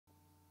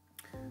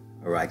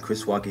Alright,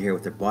 Chris Walker here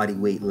with a body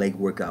weight leg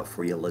workout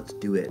for you. Let's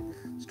do it.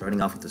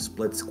 Starting off with a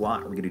split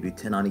squat. We're going to do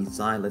 10 on each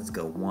side. Let's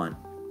go. 1,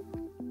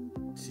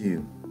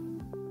 2,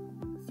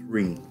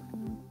 3,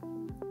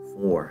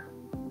 4,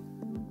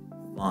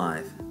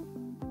 5,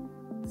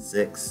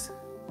 6,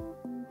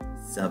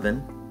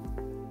 7,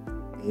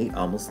 8.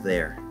 Almost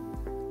there.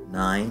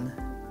 9,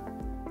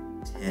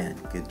 10.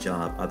 Good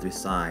job. Other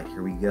side.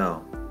 Here we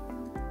go.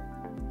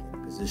 Get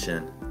in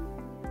position.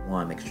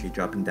 1. Make sure you're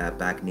dropping that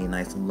back knee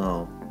nice and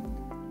low.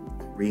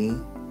 3,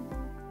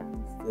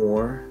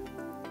 4,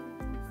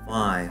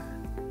 5,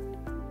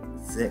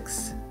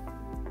 6,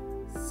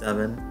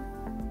 7,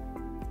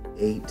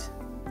 8,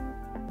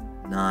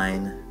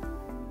 9,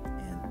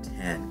 and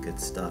 10. Good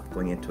stuff.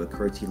 Going into a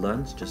curtsy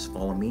lunge. Just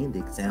follow me, the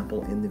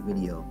example in the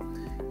video.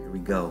 Here we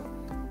go.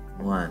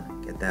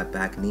 1, get that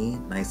back knee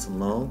nice and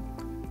low.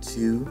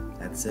 2,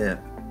 that's it.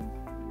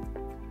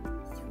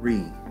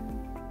 3,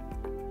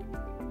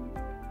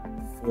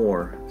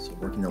 4, so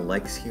working the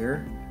legs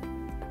here.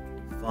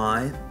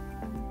 5,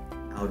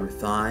 outer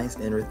thighs,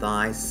 inner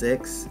thighs.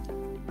 6,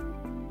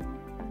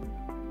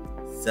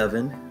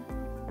 7,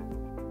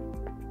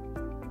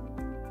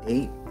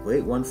 8,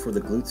 wait, one for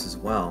the glutes as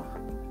well.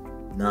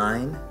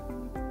 9,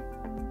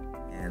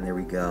 and there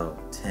we go.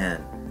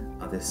 10,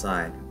 other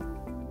side.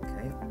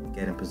 Okay,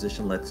 get in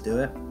position, let's do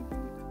it.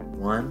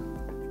 1,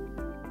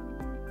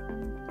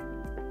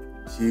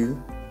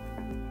 2,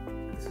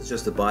 this is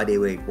just a body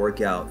weight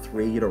workout.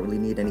 3, you don't really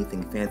need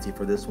anything fancy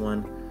for this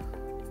one.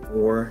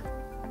 4,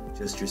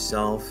 just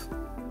yourself.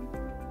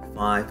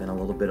 5, and a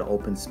little bit of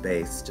open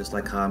space, just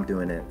like how I'm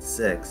doing it.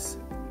 6,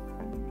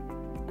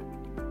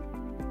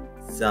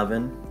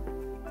 7,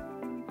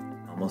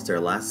 almost there.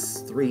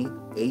 Last 3,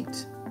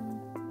 8,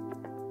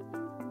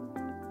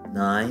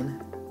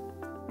 9,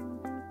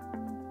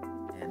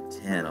 and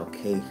 10.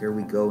 Okay, here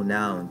we go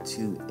now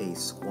into a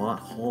squat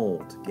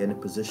hold. Get in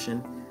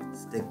position,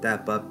 stick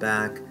that butt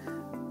back,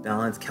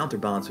 balance,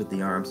 counterbalance with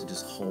the arms, and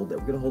just hold it.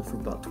 We're gonna hold for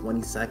about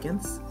 20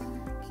 seconds.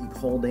 Keep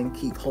holding,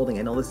 keep holding.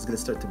 I know this is going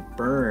to start to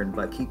burn,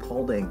 but keep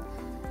holding,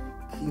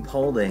 keep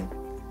holding,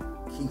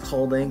 keep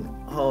holding.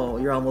 Oh,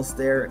 you're almost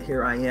there.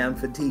 Here I am,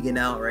 fatiguing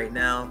out right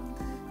now.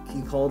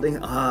 Keep holding.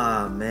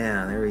 Ah,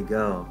 man, there we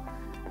go.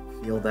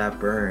 Feel that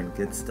burn.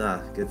 Good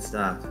stuff, good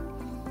stuff.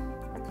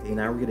 Okay,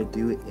 now we're going to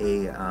do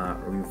a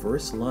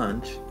reverse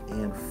lunge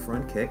and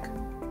front kick.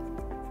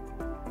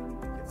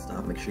 Good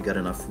stuff. Make sure you got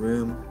enough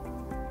room.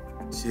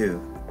 2,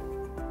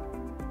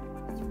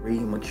 3,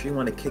 make sure you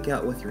want to kick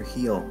out with your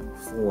heel.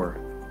 4,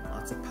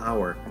 lots of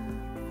power.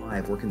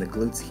 5, working the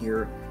glutes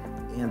here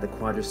and the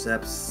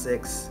quadriceps.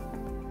 6,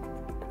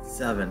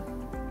 7,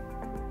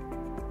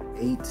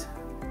 8,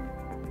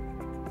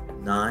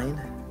 9,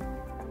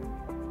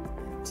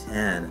 and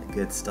 10.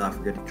 Good stuff.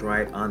 We're going to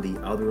try it on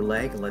the other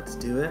leg. Let's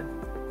do it.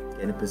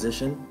 Get in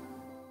position.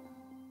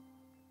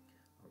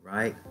 All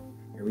right,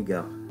 here we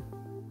go.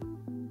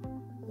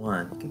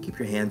 1, you can keep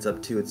your hands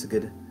up too. It's a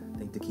good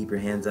thing to keep your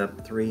hands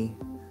up. 3,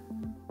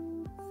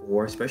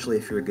 4, especially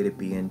if you're going to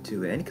be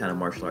into any kind of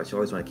martial arts, you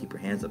always want to keep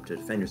your hands up to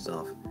defend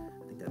yourself.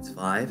 I think that's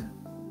 5,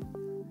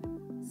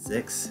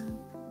 6,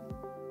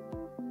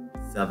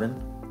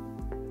 7,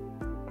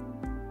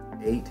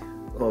 8,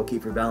 oh,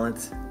 keep your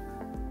balance,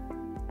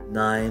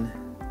 9,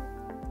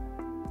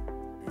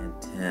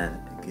 and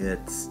 10.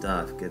 Good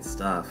stuff, good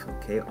stuff.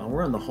 Okay,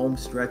 we're on the home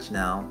stretch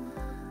now.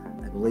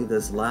 I believe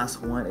this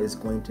last one is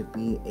going to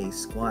be a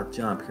squat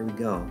jump. Here we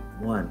go.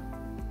 1,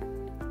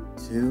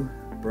 2,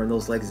 burn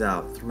those legs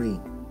out. 3,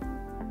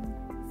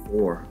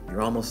 4,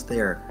 you're almost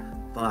there.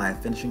 5,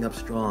 finishing up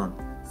strong.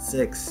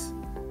 6,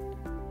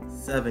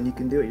 7, you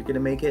can do it. You're gonna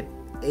make it.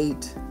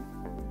 8,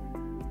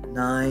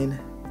 9,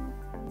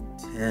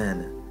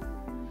 10.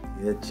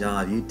 Good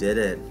job, you did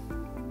it.